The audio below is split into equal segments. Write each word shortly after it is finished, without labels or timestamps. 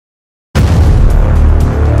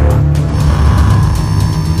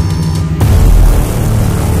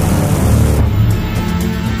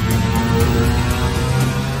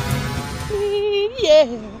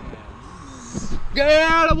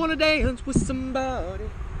wanna dance with somebody.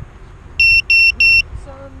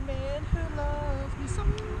 Some man who loves me.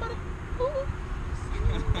 Somebody. Ooh.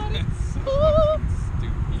 Somebody. Ooh.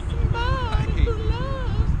 Somebody who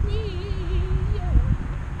loves me. Yeah.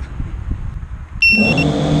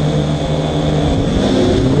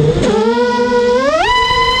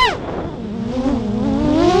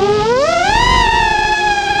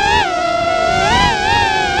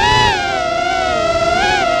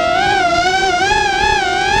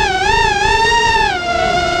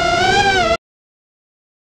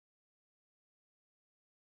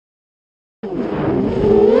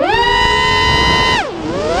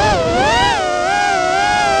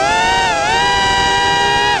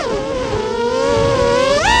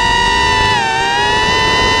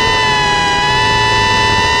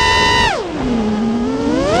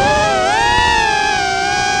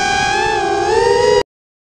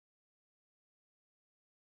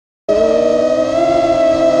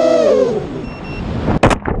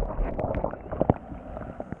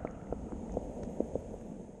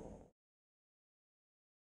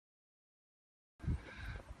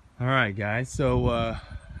 Alright guys, so I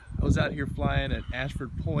was out here flying at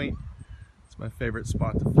Ashford Point. It's my favorite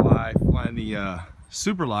spot to fly, flying the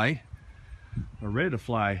SuperLight, a ready to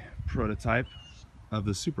fly prototype of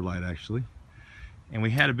the SuperLight actually. And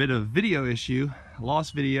we had a bit of video issue,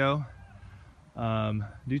 lost video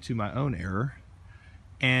due to my own error,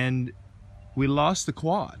 and we lost the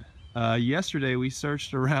quad. Yesterday we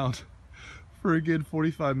searched around for a good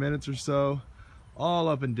 45 minutes or so, all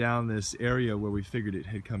up and down this area where we figured it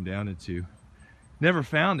had come down into. Never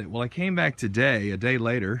found it. Well, I came back today, a day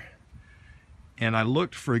later, and I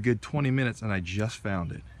looked for a good 20 minutes and I just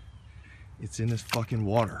found it. It's in this fucking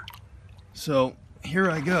water. So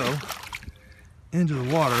here I go into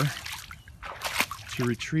the water to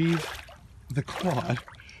retrieve the quad,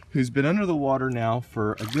 who's been under the water now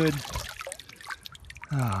for a good,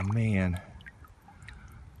 oh man,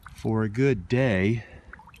 for a good day.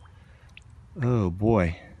 Oh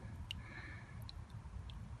boy,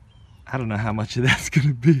 I don't know how much of that's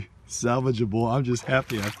gonna be salvageable. I'm just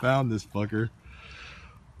happy I found this fucker.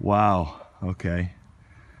 Wow, okay,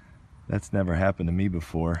 that's never happened to me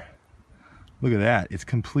before. Look at that, it's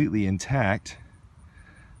completely intact.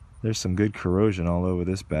 There's some good corrosion all over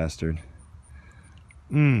this bastard.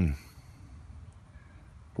 Boy,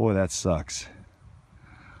 that sucks.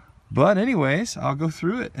 But anyways, I'll go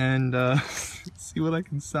through it and see what I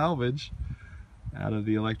can salvage out of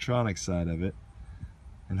the electronic side of it,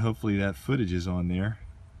 and hopefully that footage is on there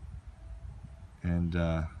and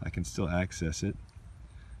I can still access it.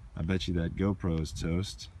 I bet you that GoPro's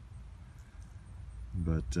toast,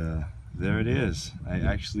 but there it is. I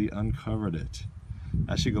actually uncovered it.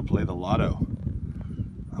 I should go play the lotto.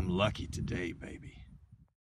 I'm lucky today, baby.